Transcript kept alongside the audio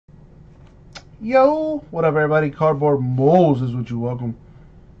Yo, what up, everybody? Cardboard Moles is what you welcome.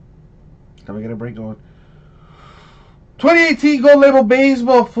 Time to get a break going. 2018 Gold Label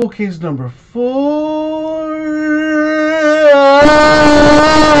Baseball full case number 4.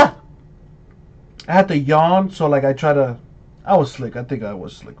 I had to yawn, so like I was slick. I think I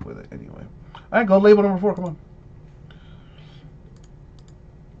was slick with it anyway. All right, Gold Label number 4. Come on.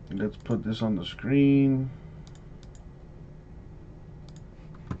 Let's put this on the screen.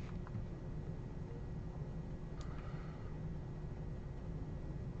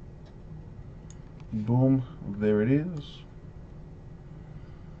 Boom, there it is.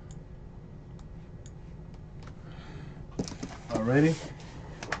 Alrighty.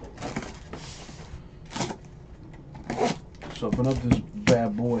 Let's open up this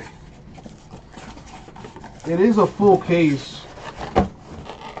bad boy. It is a full case.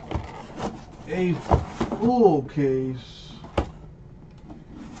 A full case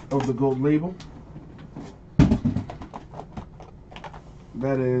of the Gold Label.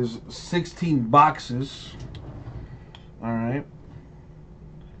 That is 16 boxes. Alright.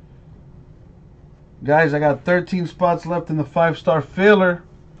 Guys, I got 13 spots left in the 5-star filler.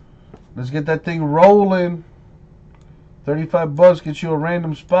 Let's get that thing rolling. 35 bucks gets you a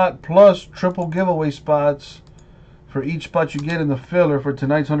random spot plus triple giveaway spots for each spot you get in the filler for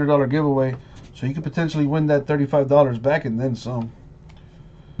tonight's $100 giveaway. So you could potentially win that $35 back and then some.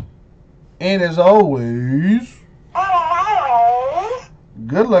 And as always,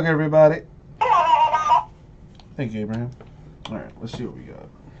 good luck, everybody. Thank you, Abraham. All right, let's see what we got.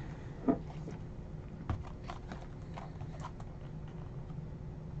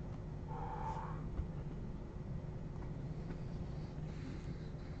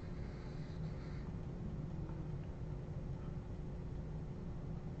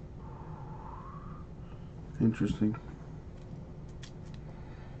 Interesting.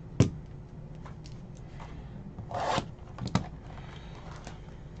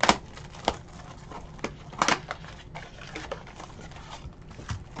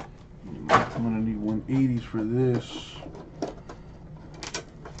 I'm gonna need 180s for this.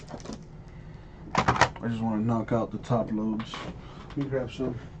 I just want to knock out the top loads. Let me grab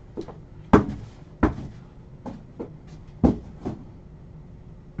some.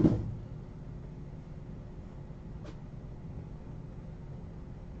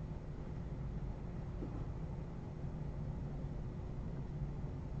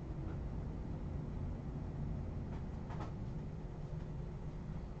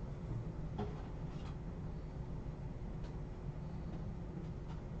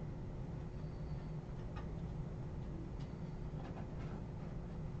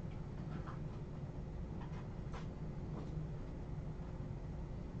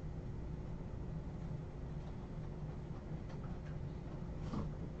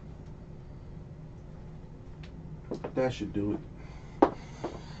 That should do it.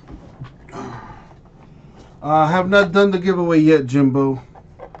 I have not done the giveaway yet, Jimbo.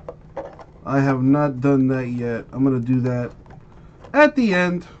 I have not done that yet. I'm going to do that at the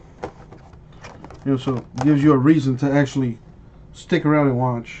end. You know, so it gives you a reason to actually stick around and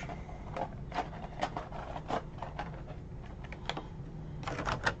watch.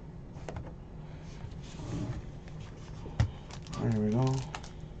 There we go.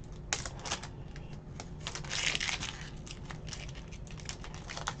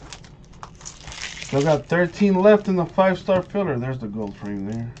 Still got 13 left in the 5-star filler. There's the gold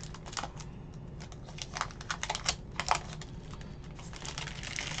frame there.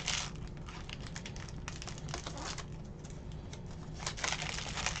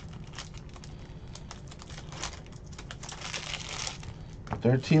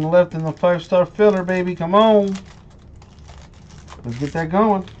 $13 left in the 5-star filler, baby. Come on. Let's get that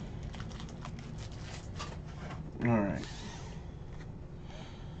going. Alright.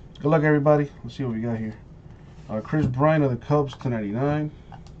 Good luck, everybody. Let's see what we got here. Chris Bryant of the Cubs, /99.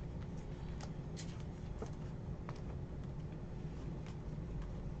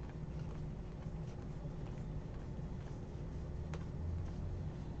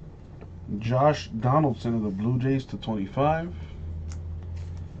 Josh Donaldson of the Blue Jays /25.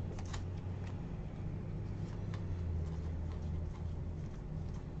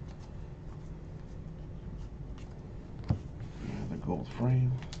 The gold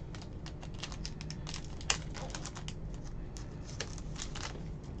frame.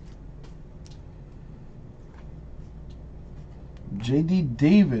 J.D.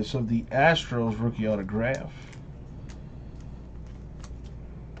 Davis of the Astros rookie autograph.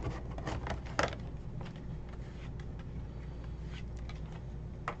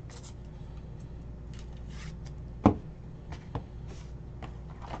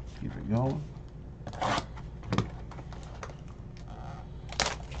 Keep it going.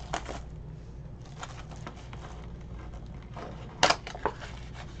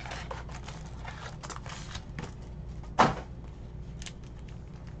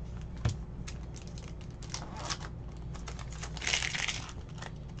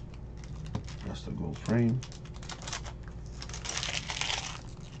 frame.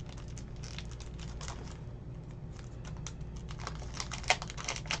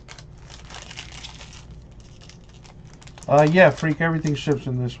 Yeah, Freak, everything ships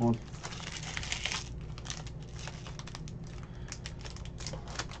in this one.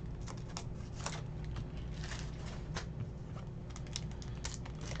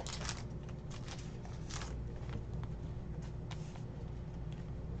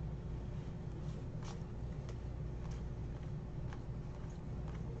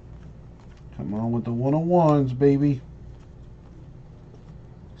 Come on with the 101s, baby.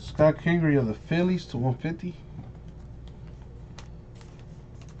 Scott Kingery of the Phillies to 150.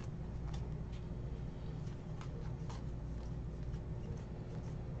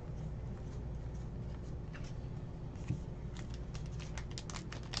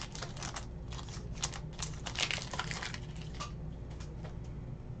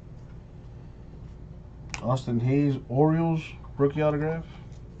 Austin Hayes, Orioles, rookie autograph.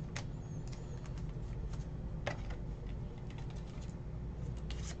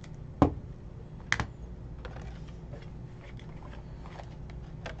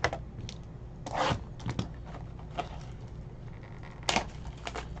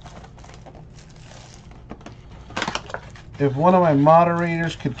 If one of my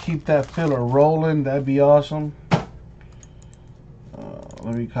moderators could keep that filler rolling, that'd be awesome.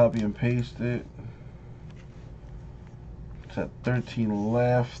 Let me copy and paste it. It's at 13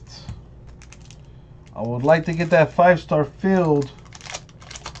 left. I would like to get that 5-star filled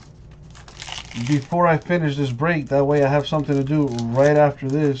before I finish this break. That way I have something to do right after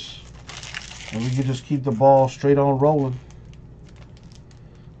this. And we can just keep the ball straight on rolling.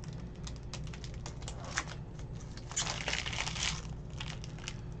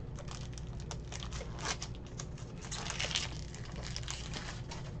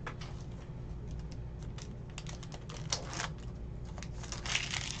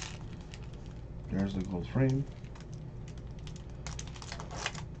 There's the gold frame.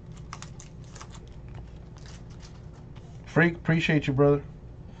 Freak, appreciate you, brother.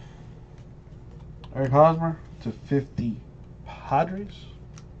 Eric Hosmer to 50 Padres.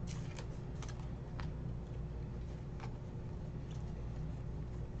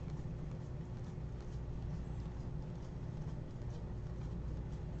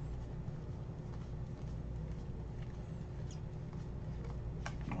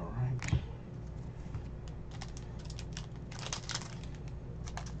 All right.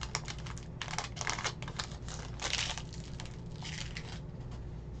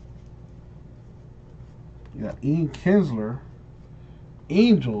 You got Ian Kinsler,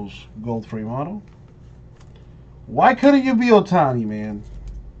 Angels gold frame auto. Why couldn't you be Ohtani, man?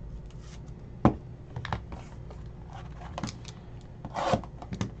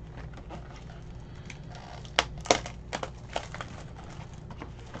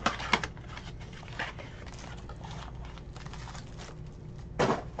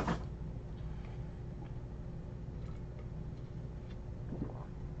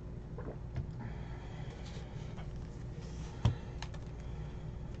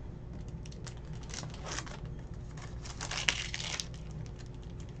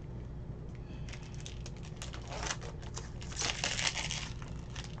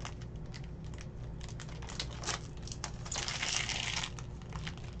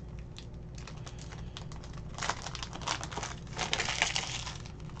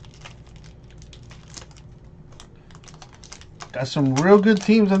 Got some real good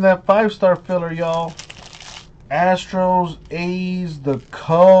teams in that 5-star filler, y'all. Astros, A's, the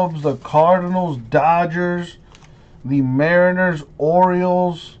Cubs, the Cardinals, Dodgers, the Mariners,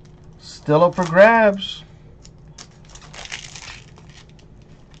 Orioles. Still up for grabs.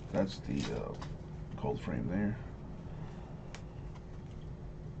 That's the cold frame there.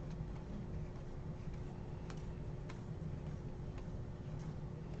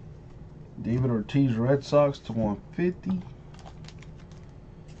 David Ortiz, Red Sox to 150.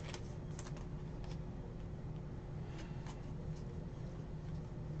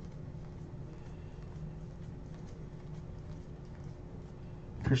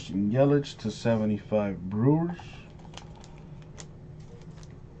 Christian Yelich to 75 Brewers.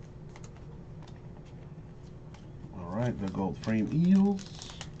 All right, the gold frame Eels.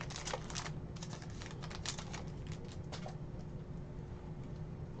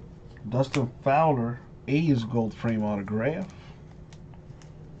 Dustin Fowler, A's gold frame autograph.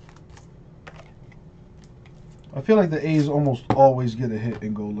 I feel like the A's almost always get a hit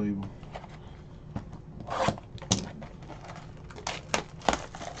in gold label.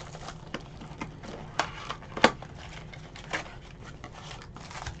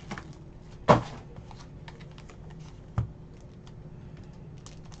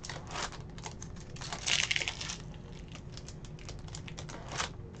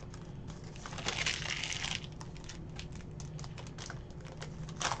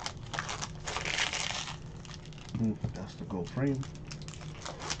 That's the gold frame.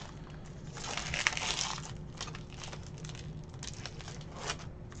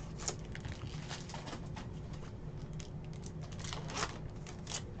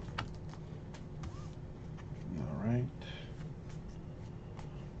 All right.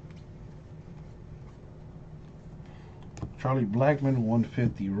 Charlie Blackmon,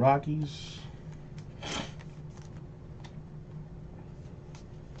 150 Rockies.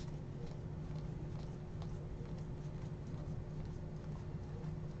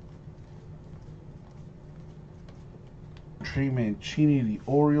 Trey Mancini, the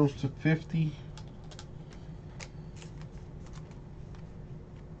Orioles to 50.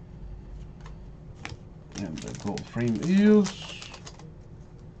 And the gold frame is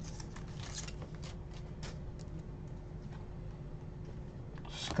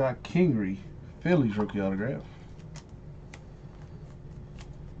Scott Kingery, Phillies rookie autograph.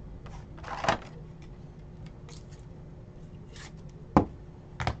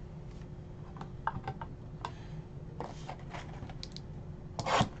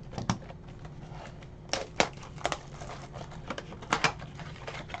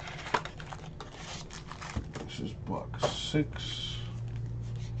 This is box 6.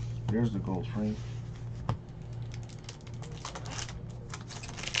 There's the gold frame.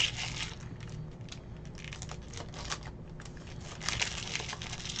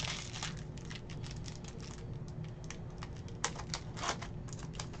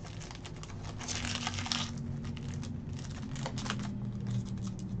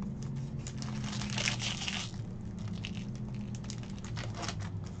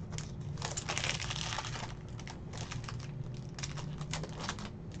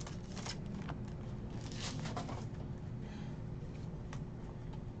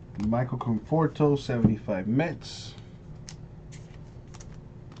 Michael Conforto, 75 Mets.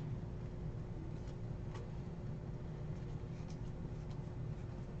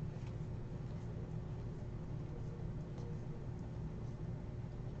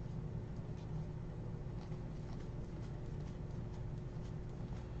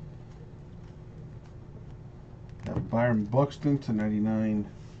 Got Byron Buxton to 99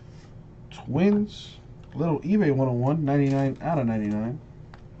 Twins. Little eBay 101, 99 out of 99.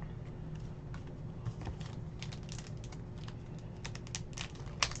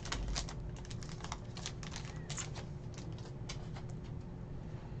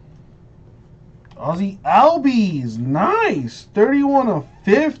 Ozzie Albies, nice, 31 of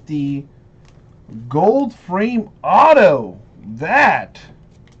 50, gold frame auto. That,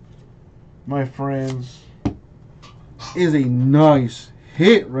 my friends, is a nice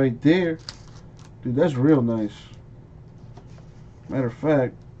hit right there. Dude, that's real nice. Matter of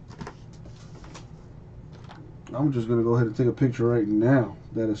fact, I'm just going to go ahead and take a picture right now.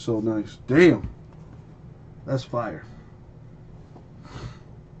 That is so nice. Damn, that's fire.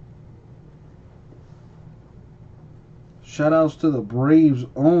 Shoutouts to the Braves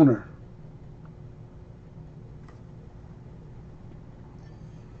owner.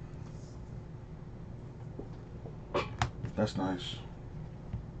 That's nice.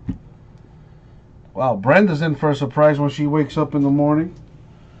 Wow, Brenda's in for a surprise when she wakes up in the morning.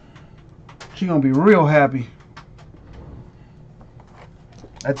 She's gonna be real happy.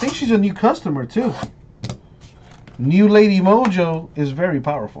 I think she's a new customer too. New Lady Mojo is very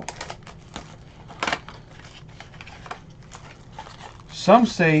powerful. Some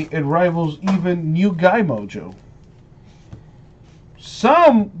say it rivals even New Guy Mojo.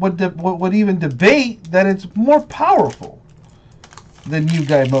 Some would even debate that it's more powerful than New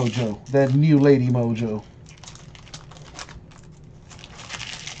Guy Mojo, than New Lady Mojo.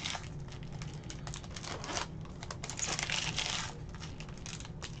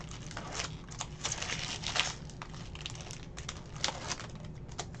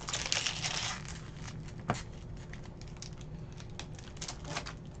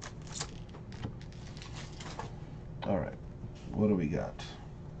 Alright, what do we got?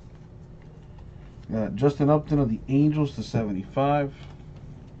 Justin Upton of the Angels to 75.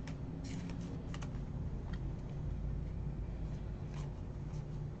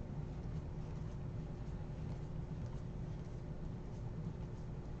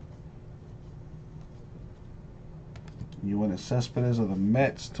 Yoenis Cespedes of the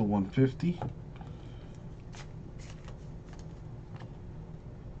Mets to 150.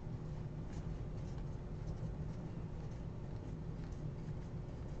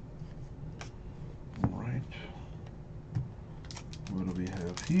 What do we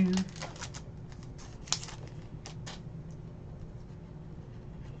have here?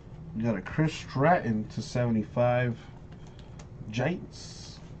 We got a Chris Stratton to 75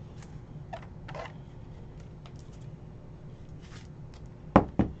 Giants.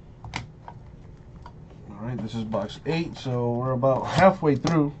 Alright, this is box 8, so we're about halfway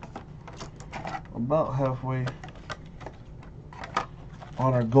through. About halfway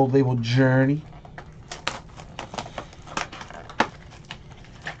on our gold label journey.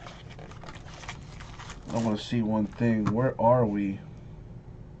 I want to see one thing. Where are we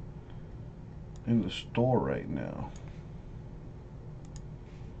in the store right now?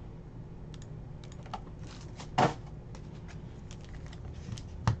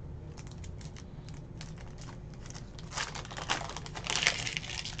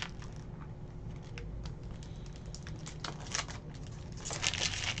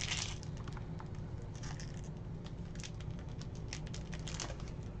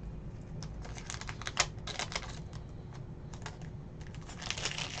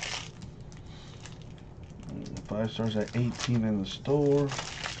 Five stars at 18 in the store.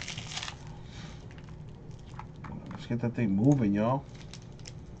 Let's get that thing moving, y'all.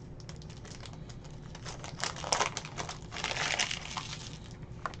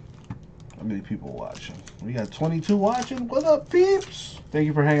 How many people watching? We got 22 watching. What up, peeps? Thank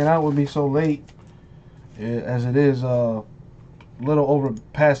you for hanging out with me so late. As it is a little over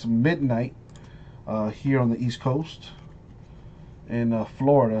past midnight here on the East Coast. In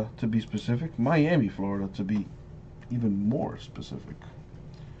Florida, to be specific. Miami, Florida, to be even more specific.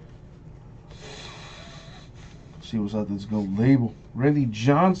 See what's out this gold label. Randy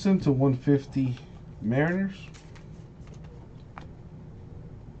Johnson to 150 Mariners.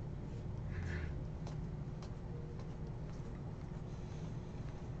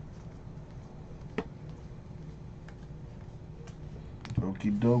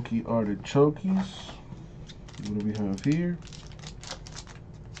 Okie dokie artichokes. What do we have here?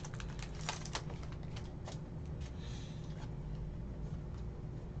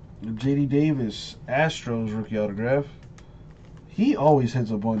 JD Davis, Astros rookie autograph. He always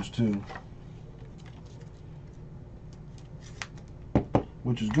hits a bunch too,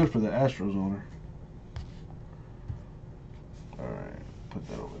 which is good for the Astros owner. Alright, put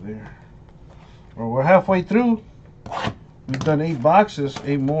that over there. Well, we're halfway through. We've done 8 boxes,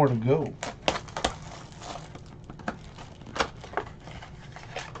 8 more to go.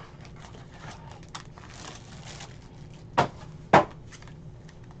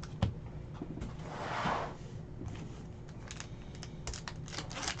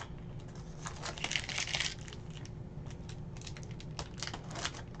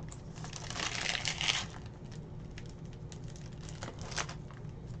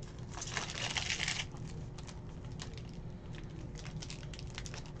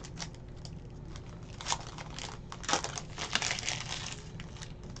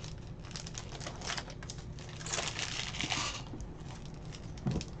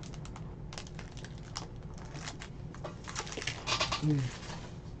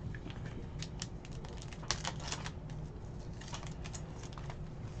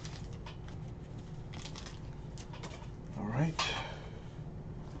 All right.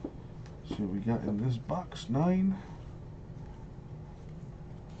 See what we got in this box 9.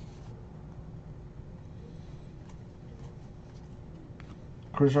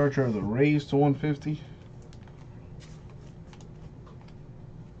 Chris Archer of the Rays to 150.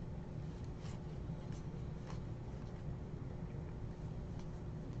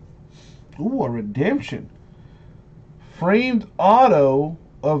 Ooh, a redemption. Framed auto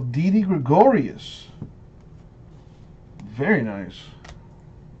of Didi Gregorius. Very nice.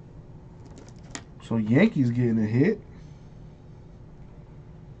 So Yankees getting a hit.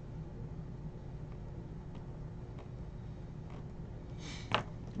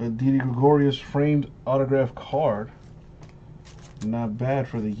 A Didi Gregorius framed autograph card. Not bad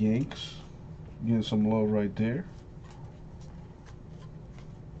for the Yanks. Getting some love right there.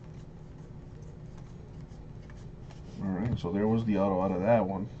 Alright, so there was the auto out of that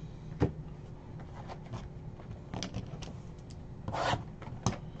one.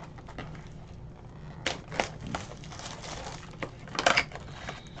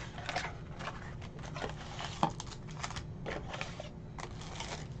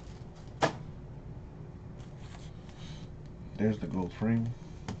 There's the gold frame.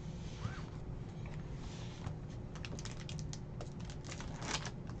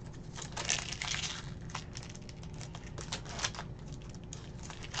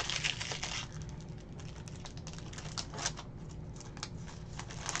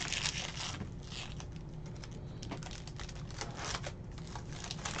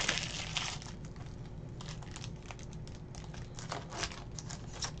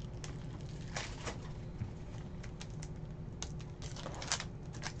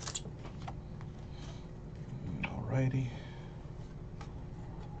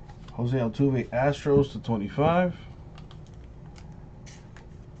 Jose Altuve, Astros to 25.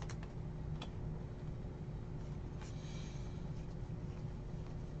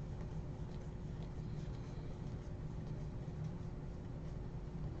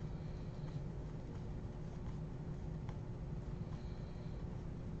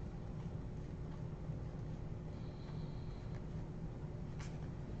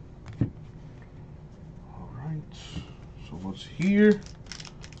 So what's here?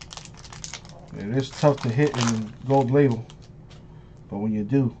 It is tough to hit in gold label, but when you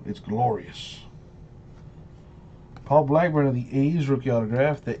do, it's glorious. Paul Blackburn of the A's, rookie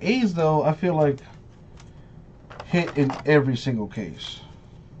autograph. The A's, though, I feel like hit in every single case.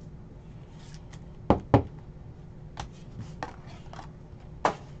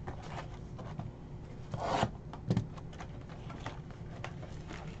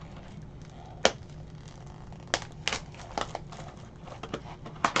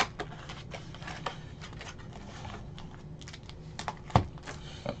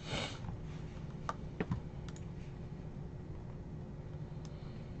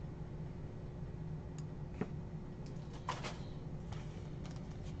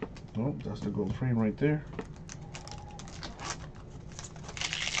 Oh, that's the gold frame right there.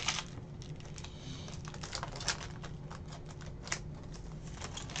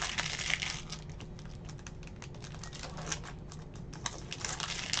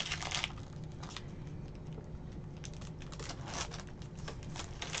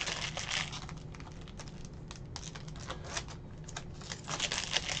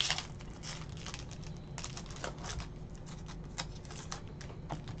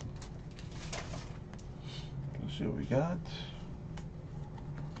 See what we got.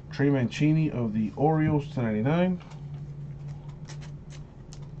 Trey Mancini of the Orioles to 99.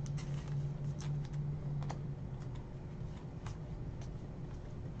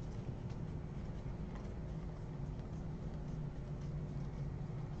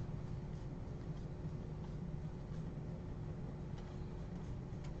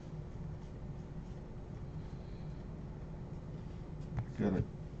 Got an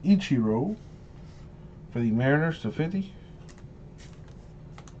Ichiro for the Mariners to 50.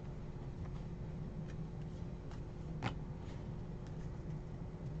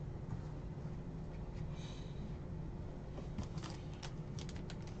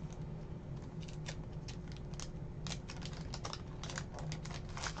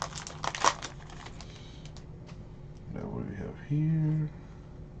 Now what do we have here?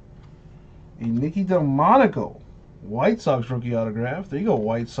 A Nicky Delmonico, White Sox rookie autograph. There you go,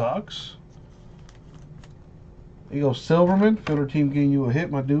 White Sox. There you go, Silverman. Fielder team getting you a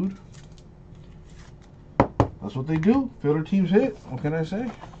hit, my dude. That's what they do. Fielder teams hit. What can I say?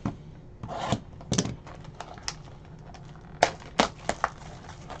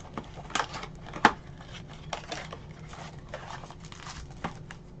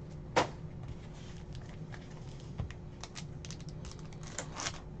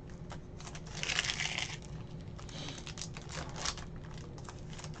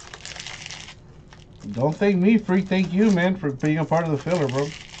 Don't thank me, freak. Thank you, man, for being a part of the filler, bro.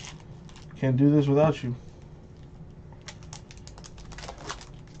 Can't do this without you.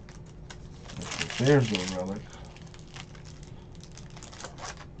 There's the relic.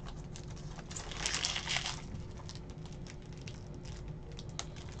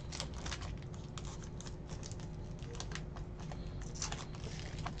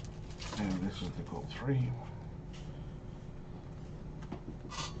 And this is the gold frame.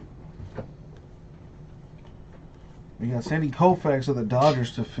 We got Sandy Koufax of the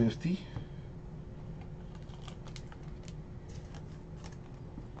Dodgers to 50.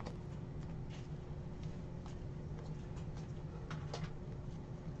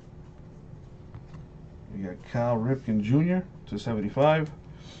 We got Cal Ripken Jr. to 75.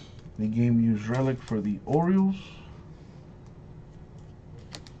 The game used relic for the Orioles.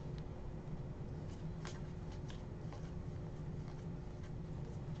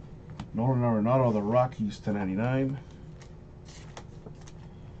 Nolan Arenado of the Rockies to 99.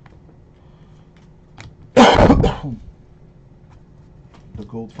 The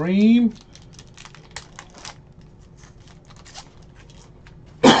gold frame.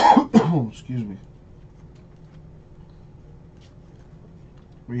 Excuse me.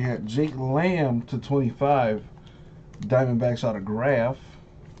 We had Jake Lamb to 25. Diamondbacks autograph.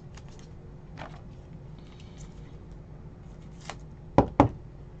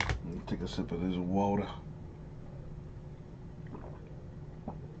 Take a sip of this water.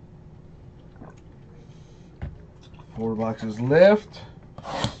 Four boxes left.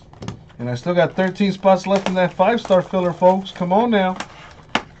 And I still got 13 spots left in that 5-star filler, folks. Come on now.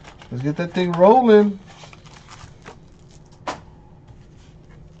 Let's get that thing rolling.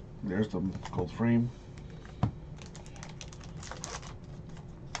 There's the gold frame.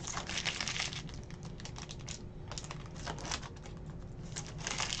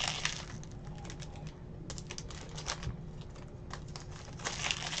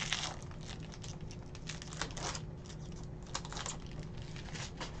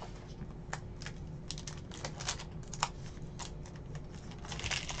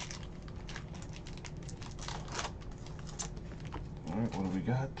 Alright, what do we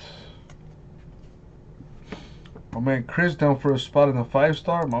got? My man Chris down for a spot in the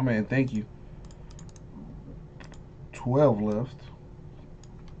 5-star. My man, thank you. 12 left.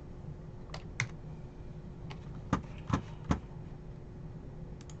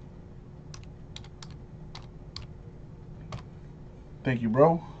 Thank you,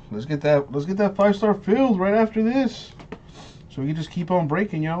 bro. Let's get that 5-star filled right after this. So we can just keep on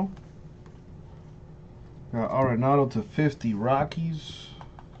breaking, yo. Got Arenado to 50 Rockies.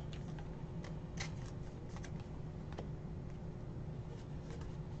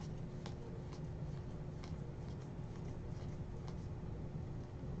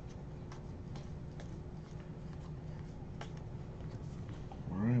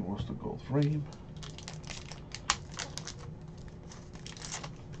 Alright, what's the gold frame?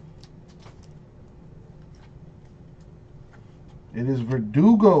 It is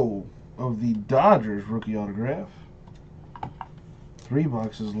Verdugo of the Dodgers rookie autograph. 3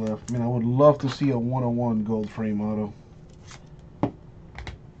 boxes left. Man, I would love to see a 101 gold frame auto.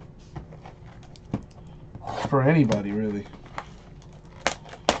 For anybody, really.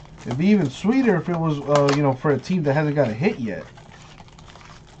 It'd be even sweeter if it was, you know, for a team that hasn't got a hit yet.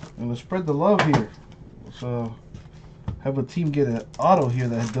 And let's spread the love here. Let's have a team get an auto here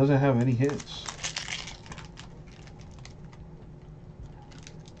that doesn't have any hits.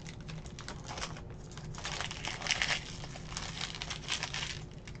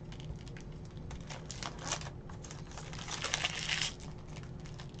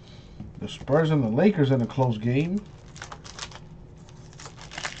 The Spurs and the Lakers in a close game.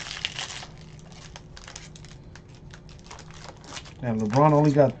 And LeBron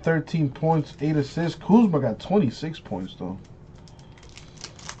only got 13 points, 8 assists. Kuzma got 26 points, though.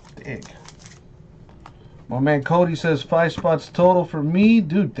 Dang. My man Cody says 5 spots total for me.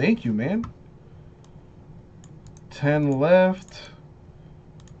 Dude, thank you, man. 10 left.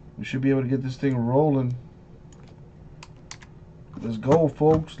 We should be able to get this thing rolling. Let's go,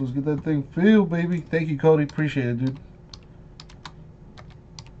 folks. Let's get that thing filled, baby. Thank you, Cody. Appreciate it, dude.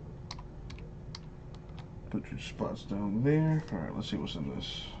 Put your spots down there. All right, let's see what's in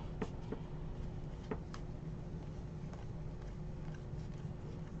this.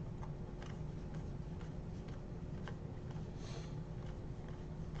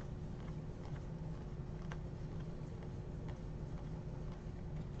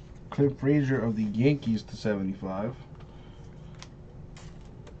 Cliff Frazier of the Yankees to 75.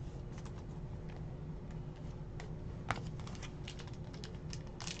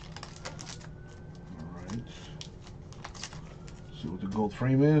 See what the gold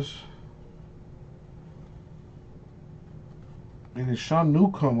frame is. It is Sean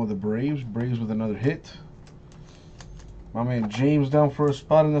Newcomb of the Braves. Braves with another hit. My man James down for a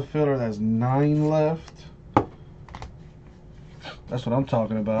spot in the filler. That's 9 left. That's what I'm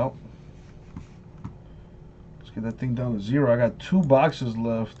talking about. Let's get that thing down to 0. I got 2 boxes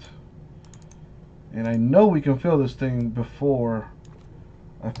left. And I know we can fill this thing before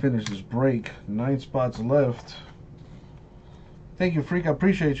I finish this break. 9 spots left. Thank you, Freak. I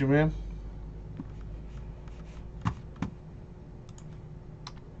appreciate you, man.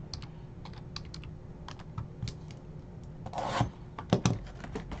 I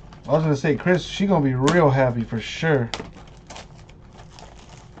was gonna say, Chris, she gonna be real happy for sure.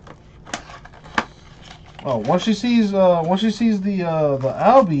 Oh, once she sees the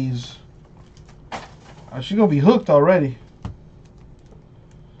Albies, she's gonna be hooked already.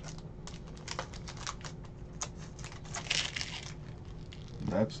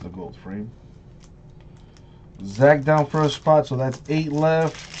 That's the gold frame. Zach down for a spot, so that's 8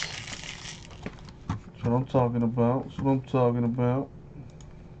 left. That's what I'm talking about. That's what I'm talking about.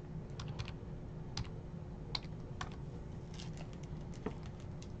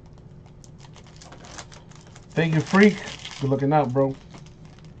 Thank you, Freak. Good looking out, bro.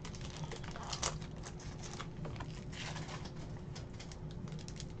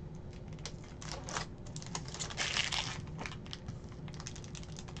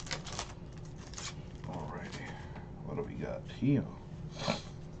 What do we got here?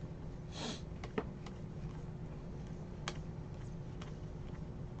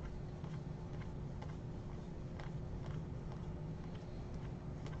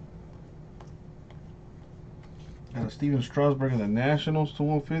 Got a Steven Strasburg of the Nationals to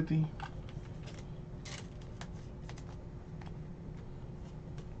 150.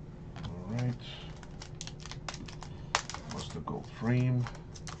 All right. What's the gold frame?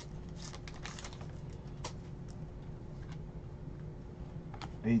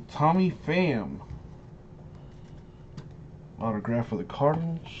 A Tommy Pham autograph for the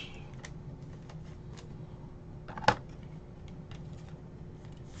Cardinals.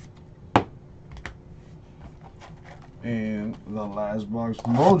 And the last box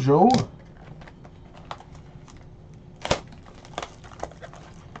mojo.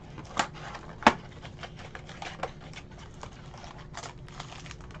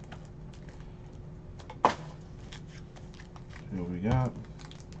 Here we got.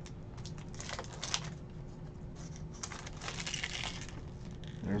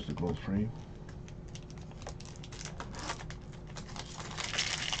 There's the gold frame.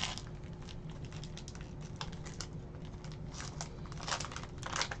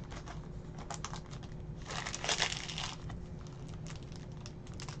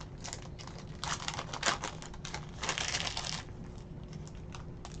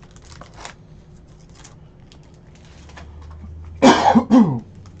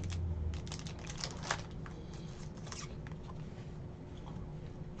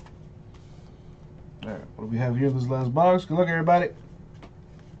 Alright, what do we have here in this last box? Good luck, everybody.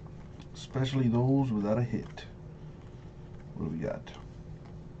 Especially those without a hit. What do we got?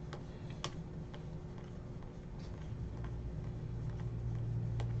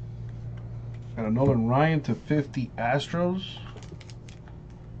 Got a Nolan Ryan to 50 Astros.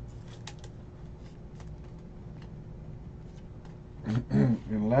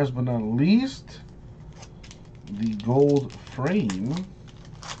 And last but not least, the gold frame.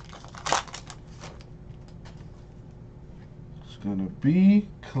 It's gonna be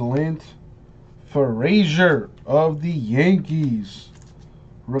Clint Frazier of the Yankees.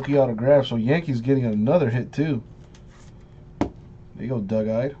 Rookie autograph. So Yankees getting another hit too. There you go,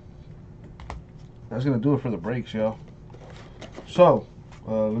 Doug-eyed. That's gonna do it for the breaks, y'all. So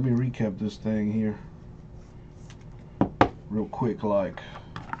let me recap this thing here real quick, like.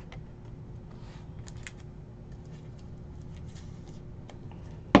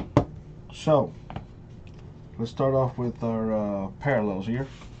 So let's start off with our parallels here.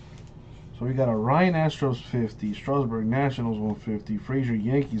 So we got a Ryan Astros 50, Strasburg Nationals 150, Frazier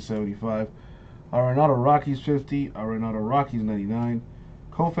Yankees 75, Arenado Rockies 50, Arenado Rockies 99,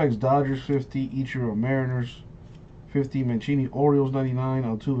 Koufax Dodgers 50, Ichiro Mariners 50, Mancini Orioles 99,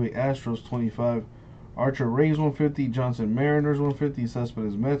 Altuve Astros 25, Archer Rays 150, Johnson Mariners 150,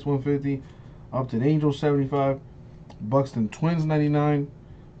 Cespedes Mets 150, Upton Angels 75, Buxton Twins 99,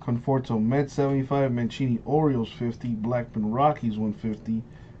 Conforto Mets 75, Mancini Orioles 50, Blackman Rockies 150,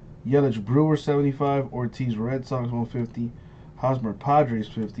 Yelich Brewers 75, Ortiz Red Sox 150, Hosmer Padres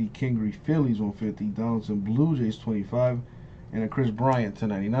 50, Kingery Phillies 150, Donaldson Blue Jays 25, and a Chris Bryant to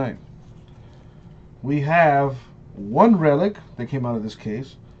 99. We have one relic that came out of this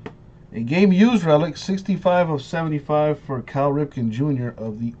case. A game used relic, 65 of 75 for Cal Ripken Jr.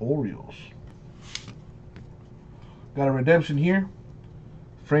 of the Orioles. Got a redemption here.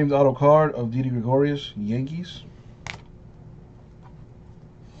 Framed auto card of Didi Gregorius, Yankees.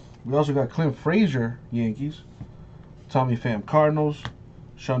 We also got Clint Frazier, Yankees. Tommy Pham, Cardinals.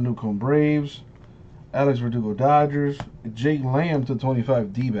 Sean Newcomb, Braves. Alex Verdugo, Dodgers. Jake Lamb to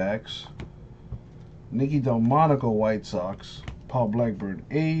 25, D-backs. Nicky Delmonico, White Sox. Paul Blackburn,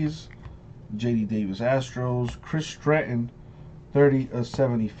 A's. J.D. Davis, Astros. Chris Stratton, 30 of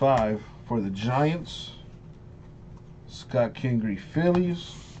 75 for the Giants. Scott Kingery,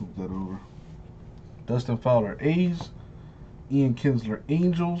 Phillies. Move that over. Dustin Fowler, A's. Ian Kinsler,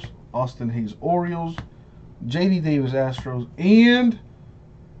 Angels. Austin Hayes, Orioles. J.D. Davis, Astros. And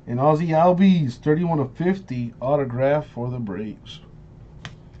an Ozzie Albies, 31 of 50 autograph for the Braves.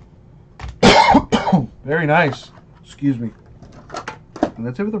 Very nice. Excuse me. And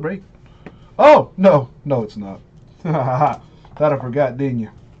that's it for the break. Oh, no. No, it's not. Thought I forgot, didn't you?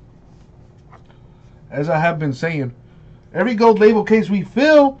 As I have been saying, every gold label case we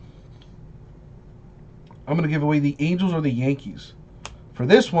fill, I'm going to give away the Angels or the Yankees. For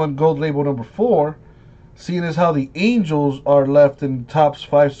this one, gold label number 4, seeing as how the Angels are left in Topps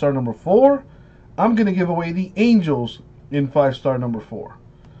 5-star number 4, I'm going to give away the Angels in 5-star number 4.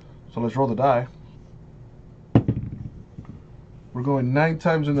 So let's roll the die. We're going 9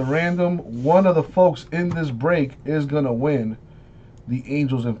 times in the random. One of the folks in this break is going to win the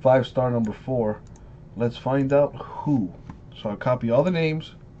Angels in 5-star number 4. Let's find out who. So I'll copy all the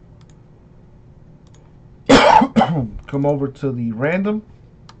names. Come over to the random.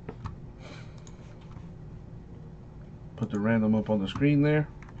 Put the random up on the screen there.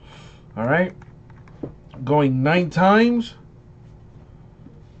 All right. Going 9 times.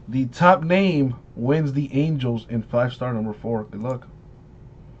 The top name wins the Angels in 5-star number 4. Good luck.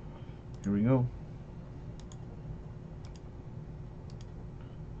 Here we go.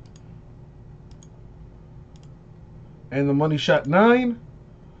 And the money shot 9.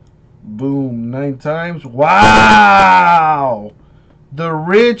 Boom, 9 times. Wow! The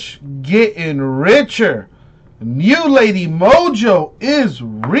rich getting richer. New Lady Mojo is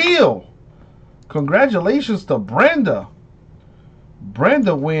real. Congratulations to Brenda.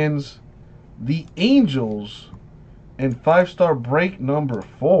 Brenda wins the Angels in 5-star break number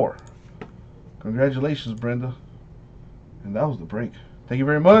 4. Congratulations, Brenda. And that was the break. Thank you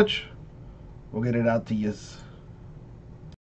very much. We'll get it out to you.